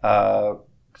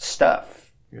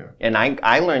stuff. Yeah. And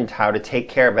I learned how to take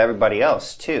care of everybody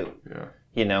else too. Yeah.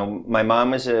 You know, my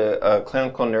mom was a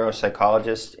clinical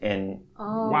neuropsychologist in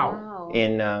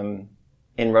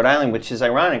in Rhode Island, which is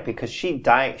ironic because she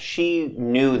died. She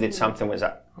knew that something was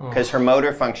up because her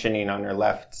motor functioning on her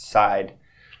left side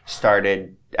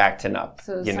started acting up.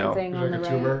 So you know, something on the like a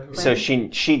tumor? right. so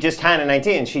she just had an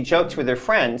idea, and she joked with her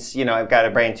friends, you know, I've got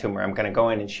a brain tumor, I'm going to go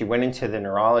in. And she went into the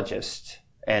neurologist,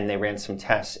 and they ran some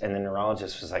tests, and the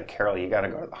neurologist was like, Carol, you got to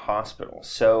go to the hospital.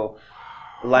 So,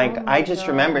 like, I just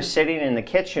remember sitting in the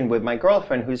kitchen with my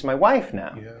girlfriend, who's my wife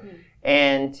now,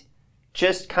 and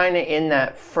just kind of in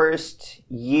that first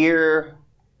year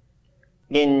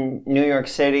in New York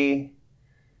City,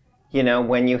 you know,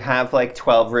 when you have like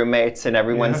 12 roommates and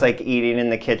everyone's like eating in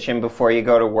the kitchen before you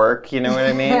go to work, you know what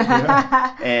I mean?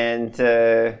 And,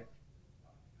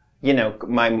 you know,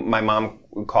 my mom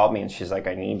called me and she's like,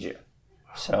 I need you.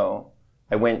 So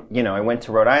I went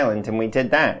to Rhode Island and we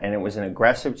did that. And it was an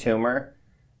aggressive tumor.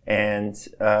 And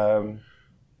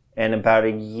about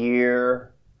a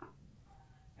year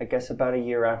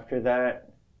after that,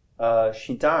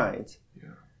 she died. Yeah.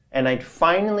 And I'd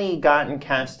finally gotten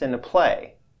cast in a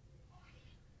play.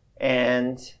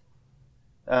 And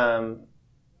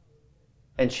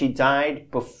she died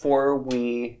before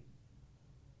we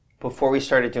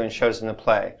started doing shows in the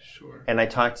play. Sure. And I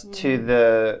talked to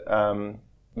the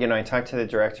I talked to the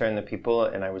director and the people,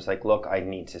 and I was like, look, I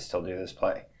need to still do this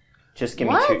play. Just give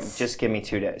me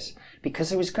 2 days,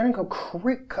 because I was gonna go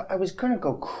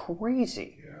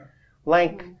crazy. Yeah.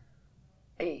 Like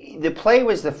the play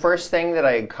was the first thing that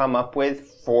I had come up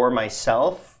with for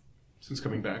myself. Since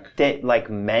coming back. That like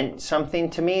meant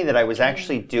something to me, that I was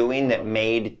actually doing, that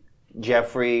made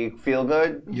Jeffrey feel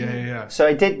good. Yeah. So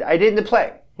I did the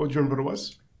play. What do you remember what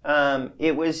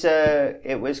it was?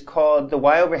 It was called The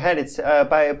Y Overhead. It's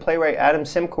by a playwright, Adam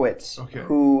Simkowitz,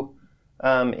 who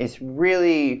is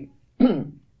really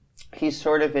he's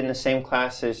sort of in the same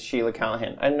class as Sheila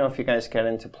Callahan. I don't know if you guys get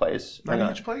into plays. Not a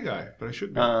huge play guy, but I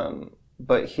should be.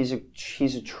 But he's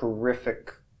a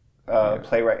terrific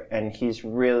playwright, and he's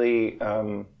really,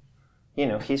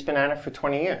 he's been at it for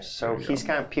 20 years. So he's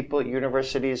got people at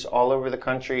universities all over the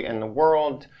country and the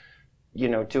world, you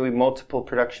know, doing multiple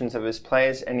productions of his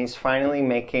plays, and he's finally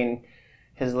making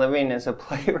his living as a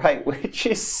playwright, which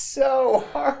is so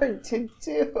hard to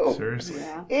do. Seriously?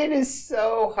 Yeah. It is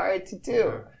so hard to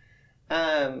do.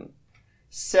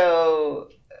 So,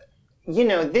 you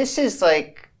know, this is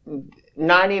like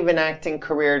not even acting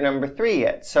career number 3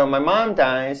 yet. So my mom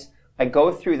dies. I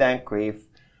go through that grief.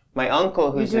 My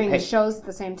uncle, who's doing the shows at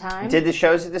the same time? Did the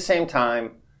shows at the same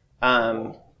time.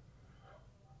 And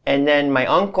then my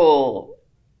uncle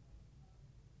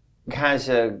has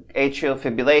a atrial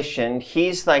fibrillation.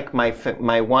 He's like my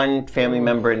one family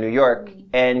member in New York,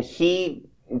 and he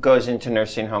goes into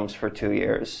nursing homes for 2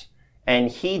 years, and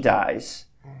he dies.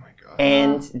 Oh my God.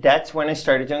 And that's when I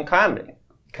started doing comedy.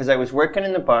 Because I was working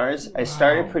in the bars. I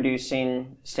started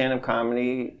producing stand-up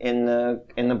comedy in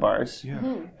the bars. Yeah.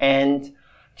 And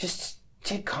just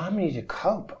did comedy to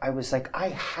cope. I was like, I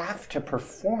have to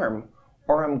perform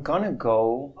or I'm going to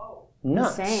go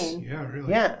nuts. Insane. Yeah, really.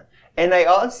 Yeah. And I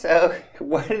also,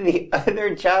 one of the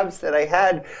other jobs that I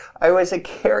had, I was a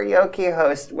karaoke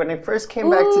host when I first came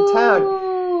back to town.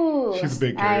 She's a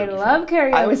big karaoke. I love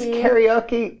karaoke. I was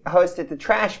karaoke host at the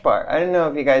Trash Bar. I don't know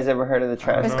if you guys ever heard of the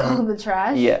Trash It's Bar. called the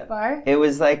Trash Bar? It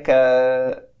was like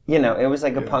a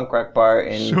punk rock bar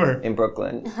in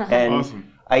Brooklyn. And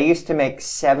awesome. I used to make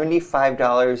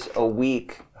 $75 a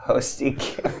week hosting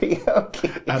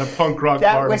karaoke. At a punk rock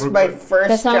that bar. That was in my Brooklyn. first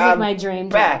that sounds job like my dream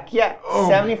back. job. Yeah, Oh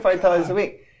 $75 a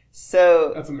week.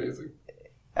 So that's amazing.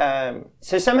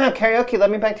 So somehow karaoke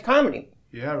led me back to comedy.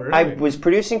 Yeah, really. I was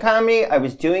producing comedy, I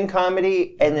was doing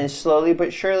comedy, and then slowly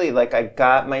but surely, like, I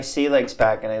got my sea legs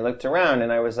back, and I looked around,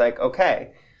 and I was like,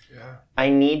 okay, I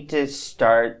need to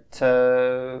start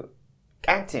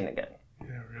acting again.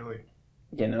 Yeah, really.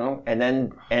 You know,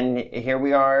 and here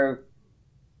we are,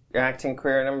 acting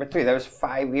career number 3. That was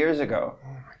 5 years ago. Oh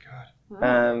my God.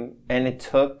 Wow. And it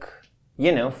took,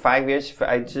 5 years.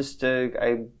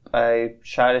 I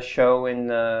shot a show in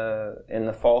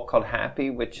the fall called Happy,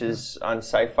 which is on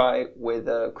Sci-Fi with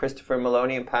Christopher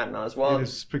Maloney and Patton Oswalt. It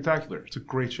is spectacular. It's a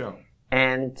great show.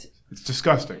 And it's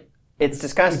disgusting. It's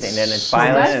disgusting, and it's so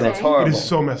violent, and it's horrible. It is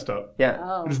so messed up. Yeah.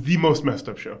 Oh. It is the most messed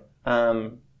up show.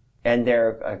 And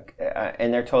they're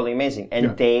totally amazing,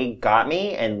 and they got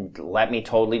me and let me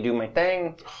totally do my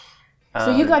thing.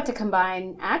 So you got to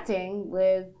combine acting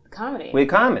with comedy.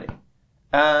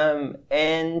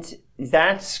 And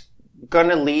that's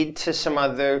gonna lead to some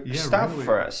other stuff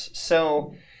for us.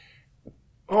 So,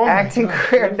 acting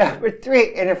career number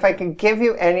 3. And if I can give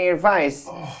you any advice,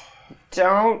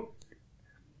 don't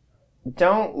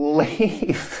don't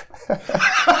leave.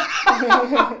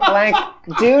 Like,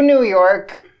 do New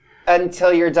York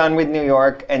until you're done with New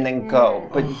York and then go.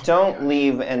 But don't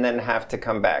leave and then have to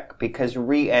come back, because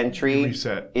re-entry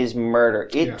Reset. is murder.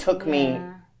 It took me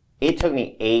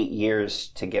 8 years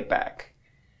to get back.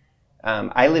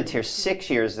 I lived here 6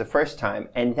 years the first time,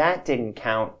 and that didn't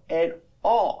count at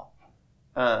all.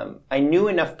 I knew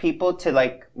enough people to,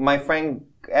 like, my friend,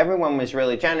 everyone was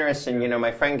really generous, and, you know,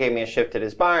 my friend gave me a shift at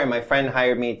his bar, and my friend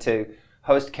hired me to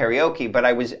host karaoke, but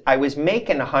I was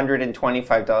making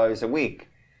 $125 a week.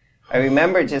 I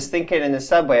remember just thinking in the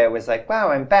subway, I was like,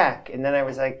 wow, I'm back. And then I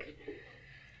was like,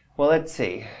 well, let's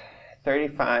see,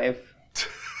 35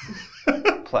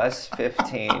 plus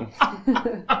 15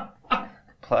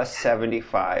 plus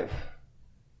 75.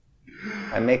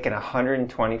 I'm making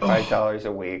 $125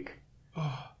 a week,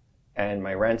 and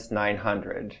my rent's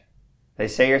 $900. They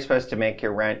say you're supposed to make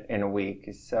your rent in a week,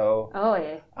 so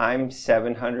I'm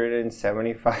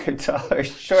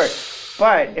 $775 short.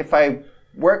 But if I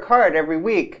work hard every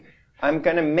week, I'm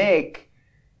gonna make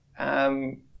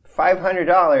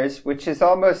 $500, which is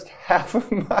almost half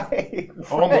of my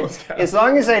rent. As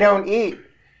long as I don't eat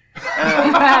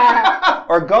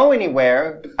or go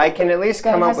anywhere, I can at least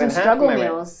come up with half of my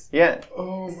meals. rent. Yeah.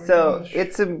 Oh my gosh.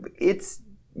 It's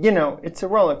you know, it's a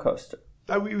roller coaster.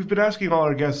 We've been asking all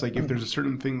our guests, like, if there's a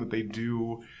certain thing that they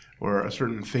do or a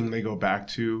certain thing they go back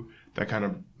to that kind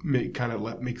of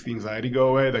makes the anxiety go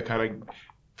away, that kind of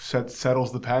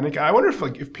settles the panic. I wonder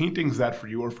if painting's that for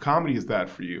you, or if comedy is that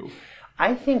for you.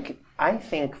 I think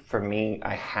for me,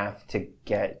 I have to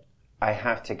get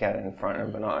in front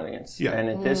of an audience, and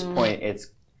at this point,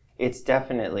 it's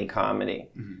definitely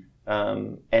comedy.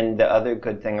 And the other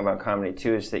good thing about comedy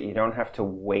too is that you don't have to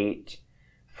wait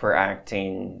for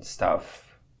acting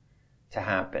stuff to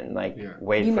happen. Like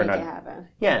wait you for make it happen.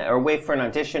 Yeah, or wait for an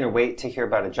audition, or wait to hear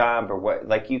about a job, or what.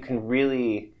 Like, you can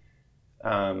really,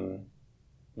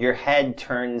 your head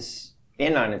turns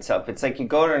in on itself. It's like you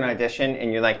go to an audition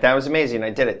and you're like, that was amazing, I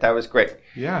did it, that was great.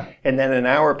 Yeah. And then an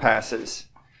hour passes.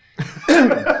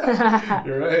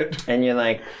 You're right. And you're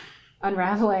like,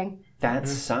 unraveling. that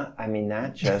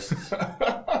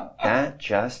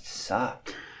just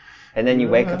sucked. And then you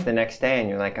wake up the next day and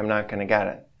you're like, I'm not going to get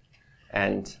it.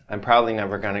 And I'm probably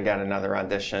never going to get another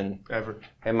audition ever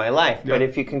in my life. Yep. But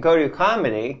if you can go to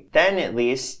comedy, then at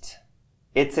least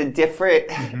it's a different,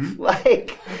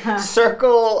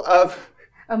 circle of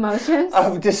emotions,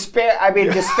 of despair. I mean,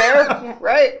 despair,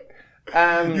 right?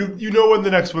 You know when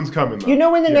the next one's coming, though. You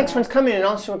know when the next one's coming. And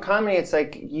also in comedy, it's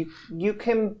like you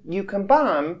can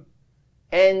bomb,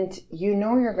 and you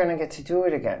know you're going to get to do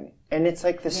it again. And it's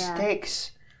like the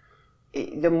stakes.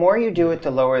 The more you do it,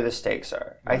 the lower the stakes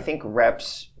are. I think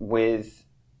reps with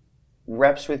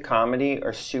comedy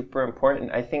are super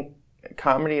important. I think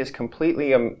comedy is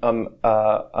completely a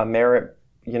merit,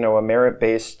 a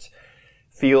merit-based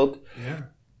field. Yeah.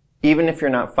 Even if you're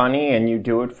not funny and you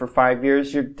do it for 5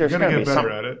 years, there's going to be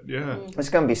better at it. Yeah. There's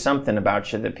going to be something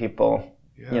about you that people,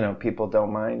 people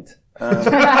don't mind.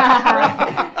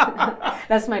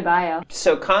 That's my bio.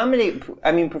 So comedy,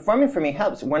 performing for me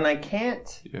helps when I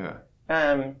can't. Yeah.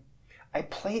 I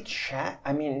play chess.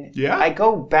 I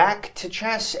go back to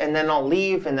chess, and then I'll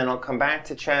leave, and then I'll come back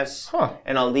to chess,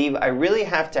 and I'll leave. I really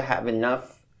have to have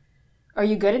enough. Are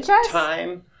you good at chess?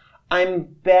 Time. I'm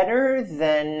better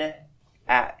than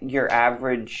your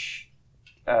average.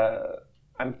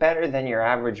 I'm better than your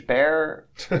average bear,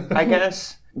 I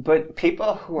guess. But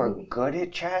people who are good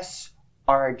at chess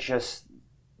are just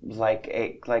like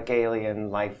alien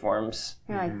life forms.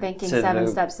 You're like thinking 7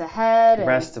 steps ahead. The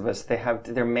rest of us,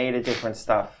 they're made of different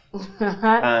stuff.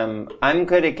 I'm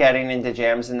good at getting into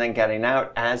jams and then getting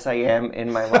out, as I am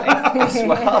in my life as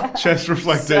well. Chess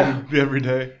reflected every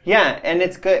day. Yeah, and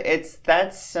it's good.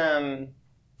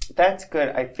 That's good.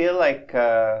 I feel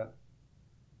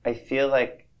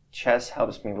like chess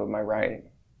helps me with my writing.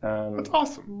 That's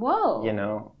awesome.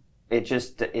 Whoa. It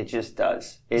just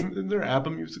does. Isn't there an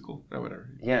ABBA musical? No, whatever.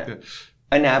 Yeah.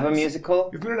 An ABBA musical?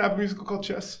 Isn't there an ABBA musical called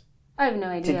Chess? I have no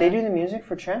idea. Did they do the music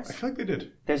for chess? I feel like they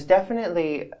did. There's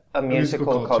definitely a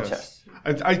musical called Chess.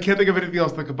 I can't think of anything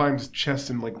else that combines chess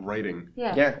and writing.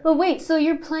 Yeah. But wait, so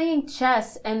you're playing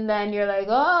chess and then you're like,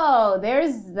 oh,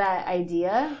 there's that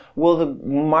idea. Well, the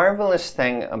marvelous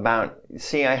thing about,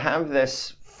 I have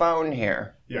this phone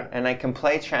here. Yeah. And I can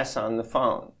play chess on the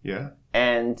phone. Yeah.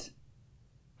 And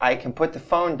I can put the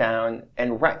phone down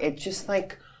and write. It's just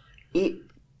like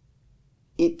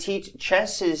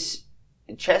chess is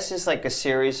like a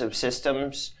series of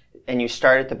systems, and you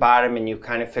start at the bottom and you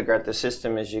kind of figure out the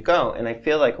system as you go. And I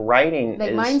feel like writing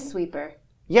is Minesweeper.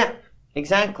 Yeah,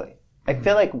 exactly. I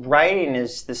feel like writing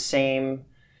is the same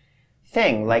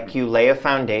thing. Like you lay a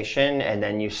foundation and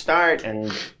then you start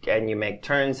and you make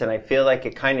turns. And I feel like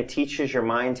it kind of teaches your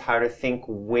mind how to think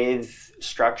with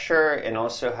structure and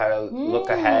also how to look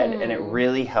ahead. And it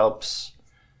really helps.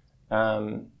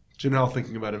 Janelle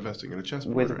thinking about investing in a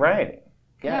chessboard. With writing.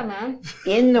 Yeah, man.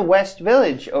 In the West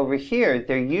Village over here,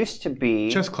 there used to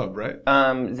be... Chess club, right?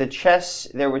 The chess...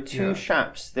 There were two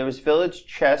shops. There was Village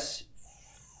Chess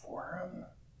Forum.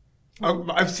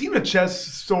 I've seen a chess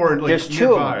store like There's two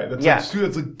nearby. of them. That's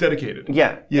like dedicated.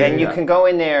 Yeah. And you can go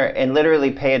in there and literally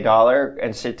pay $1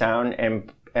 and sit down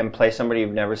and play somebody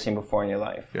you've never seen before in your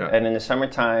life. Yeah. And in the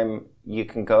summertime, you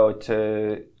can go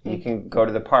to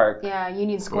the park. Yeah,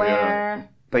 Union Square.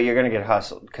 But you're going to get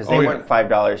hustled because they want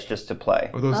 $5 just to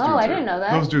play. Oh, those I didn't know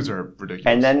that. Those dudes are ridiculous.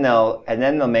 And then they'll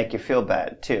make you feel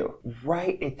bad too.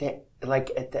 Right at the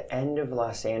end of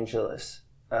Los Angeles,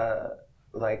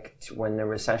 when the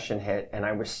recession hit, and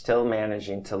I was still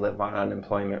managing to live on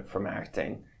unemployment from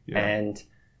acting, and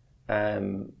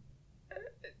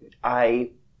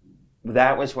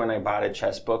that was when I bought a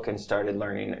chess book and started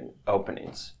learning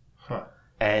openings. Huh.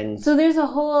 And so there's a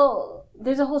whole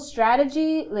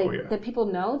strategy that people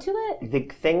know to it. The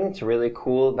thing that's really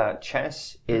cool about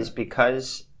chess is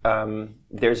because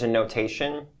there's a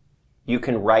notation, you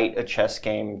can write a chess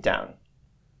game down.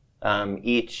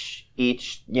 Each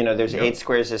there's 8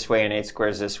 squares this way and 8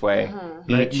 squares this way.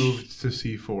 Knight moves to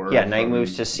c4. Yeah, knight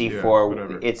moves to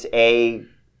c4. It's A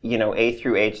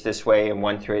through H this way and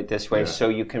 1 through 8 this way. Yeah. So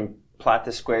you can plot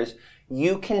the squares.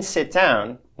 You can sit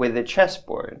down with a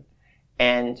chessboard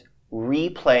and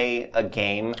replay a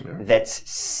game that's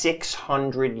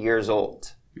 600 years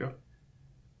old. Yeah.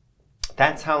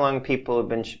 That's how long people have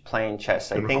been playing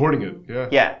chess. I think recording it, yeah.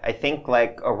 Yeah, I think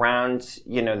like around,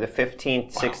 the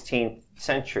 15th, 16th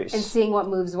centuries. And seeing what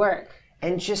moves work.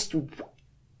 And just,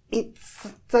 it's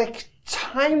like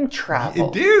time travel.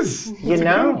 It is. It's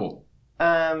incredible.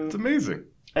 It's amazing.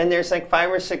 And there's like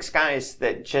 5 or 6 guys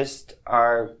that just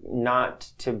are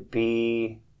not to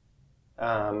be,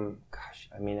 I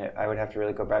would have to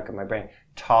really go back in my brain.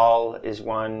 Tal is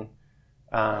one.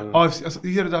 You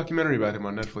had a documentary about him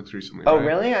on Netflix recently. Oh, right?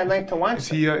 Really? I'd like to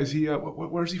watch it. Is he?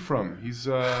 Where's he from? He's.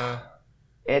 I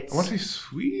It's. want to say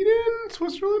Sweden,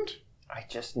 Switzerland. I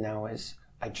just know his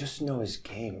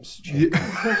games. Yeah.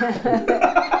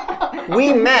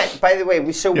 We met, by the way.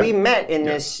 We met in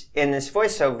this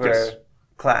voiceover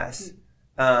class.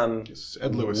 Yes,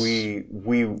 Ed Lewis.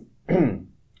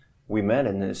 We met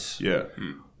in this. Yeah.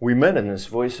 We met in this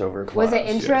voiceover class. Was it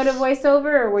intro to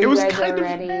voiceover, or were you guys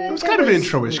already? It was kind of an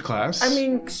intro-ish class. I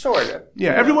mean, sort of.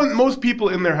 Yeah, most people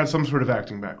in there had some sort of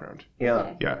acting background.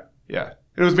 Yeah. Yeah.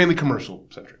 It was mainly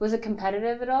commercial-centric. Was it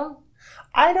competitive at all?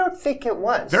 I don't think it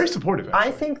was. Very supportive, actually.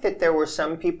 I think that there were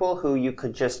some people who you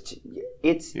could just...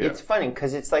 It's funny,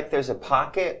 because it's like there's a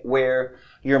pocket where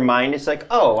your mind is like,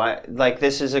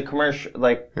 this is a commercial,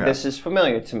 this is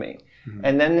familiar to me. Mm-hmm.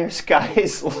 And then there's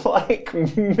guys like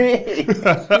me.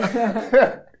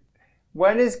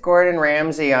 What is Gordon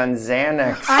Ramsay on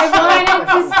Xanax? I wanted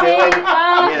to say,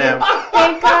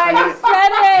 thank God you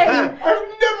said it. I've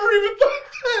never even thought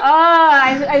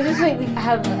that. I just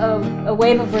have a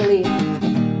wave of relief.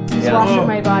 Just wash through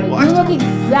my body. You look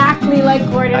exactly like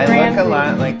Gordon Ramsay. I look a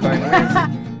lot like Gordon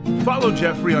Ramsay. Follow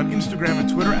Jeffrey on Instagram and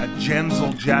Twitter at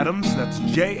JansselJadams. That's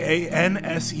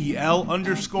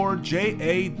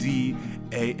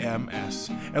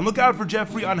JANSEL_JADAMS. And look out for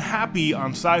Jeffrey on Happy on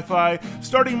Sci-Fi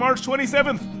starting March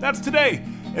 27th. That's today.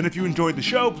 And if you enjoyed the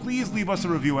show, please leave us a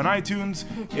review on iTunes.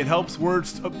 It helps word...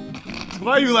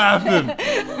 Why are you laughing?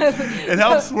 It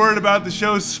helps word about the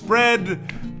show spread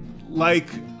like...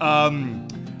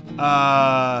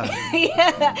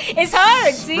 it's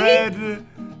hard, see?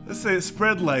 Let's say it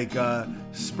spread like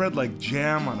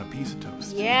jam on a piece of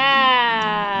toast.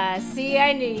 Yeah. See,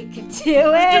 I knew you could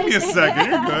do it. Give me a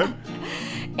second. You're good.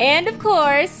 And of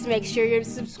course, make sure you're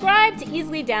subscribed to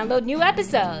easily download new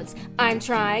episodes. I'm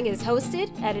Trying is hosted,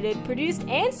 edited, produced,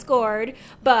 and scored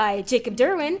by Jacob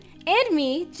Derwin and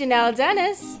me, Janelle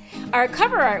Dennis. Our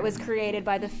cover art was created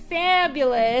by the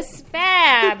fabulous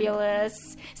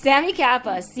Sammy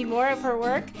Kappa. See more of her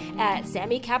work at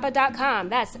sammykappa.com.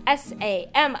 That's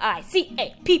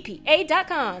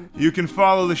SAMICAPPA.com. You can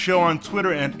follow the show on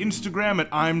Twitter and Instagram at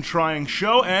I'm Trying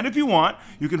Show. And if you want,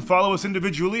 you can follow us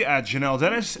individually at Janelle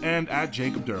Dennis and at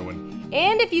Jacob Derwin.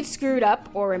 And if you've screwed up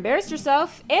or embarrassed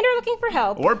yourself and are looking for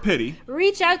help or pity,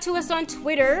 reach out to us on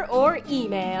Twitter or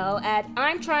email at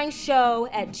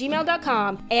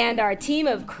imtrying.show@gmail.com, and our team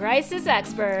of crisis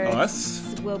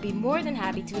experts will be more than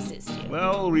happy to assist you.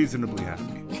 Well, reasonably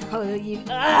happy.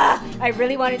 I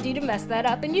really wanted you to mess that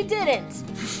up and you didn't.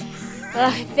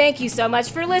 Thank you so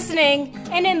much for listening.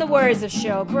 And in the words of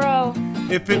Sheryl Crow,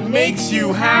 if it makes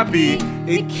you happy,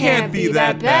 it can't be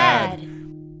that bad.